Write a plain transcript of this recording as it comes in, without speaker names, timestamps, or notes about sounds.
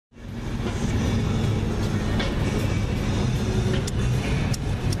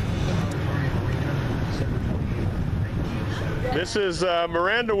This is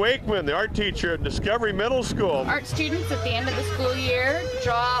Miranda Wakeman, the art teacher at Discovery Middle School. Art students at the end of the school year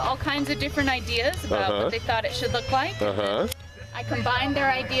draw all kinds of different ideas about what they thought it should look like. I combined their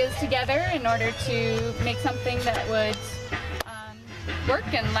ideas together in order to make something that would work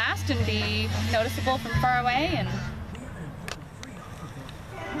and last and be noticeable from far away. And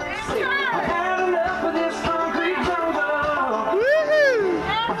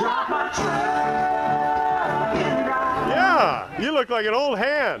yeah, you look like an old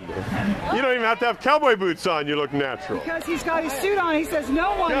hand. You don't even have to have cowboy boots on. You look natural. Because he's got his suit on, he says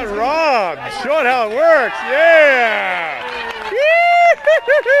no one. Got Rob. Show it how it works. Yeah.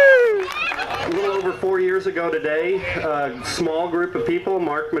 A little over 4 years ago today, a small group of people,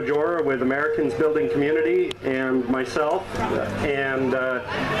 Mark Maggiora with Americans Building Community, and myself, and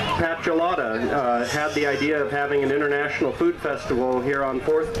Pat Gelada had the idea of having an international food festival here on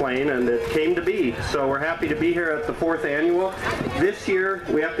 4th Plain, and it came to be. So we're happy to be here at the 4th annual. This year,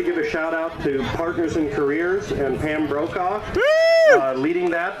 we have to give a shout out to Partners in Careers and Pam Brokaw, leading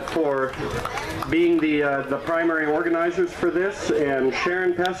that for being the primary organizers for this, and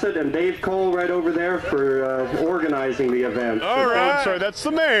Sharon Pessett and Dave Cole right over there for organizing the event. All right. I'm sorry, that's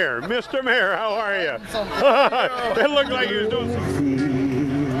the mayor. Mr. Mayor, how are you? It looked like he was doing something.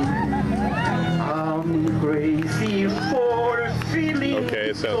 I'm crazy for a feeling. Okay,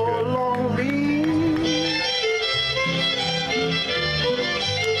 it sounds good. Lonely.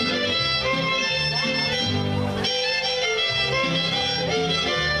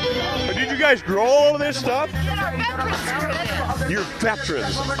 Did you guys grow all of this stuff? our veterans. You're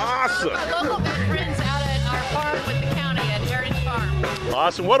veterans. Awesome. Local veterans out at our farm with the county at Heritage Farm.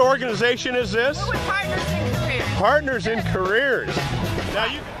 Awesome. What organization is this? We're with Partners in Careers. Partners in Careers. Now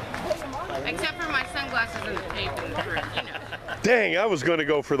you. Except for my sunglasses and the tape and the fruit, you know. Dang, I was going to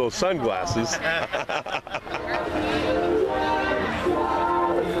go for those sunglasses.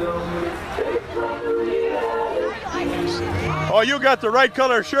 Oh, you got the right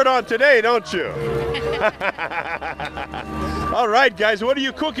color shirt on today, don't you? All right, guys, what are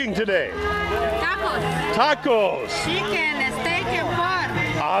you cooking today? Tacos. Tacos. Chicken, steak, and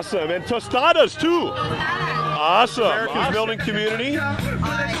pork. Awesome. And tostadas, too. Awesome. Americans Building Community.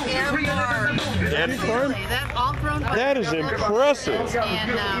 And farm. That's all grown. That is impressive.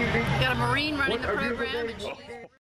 And got a Marine running the program. And she's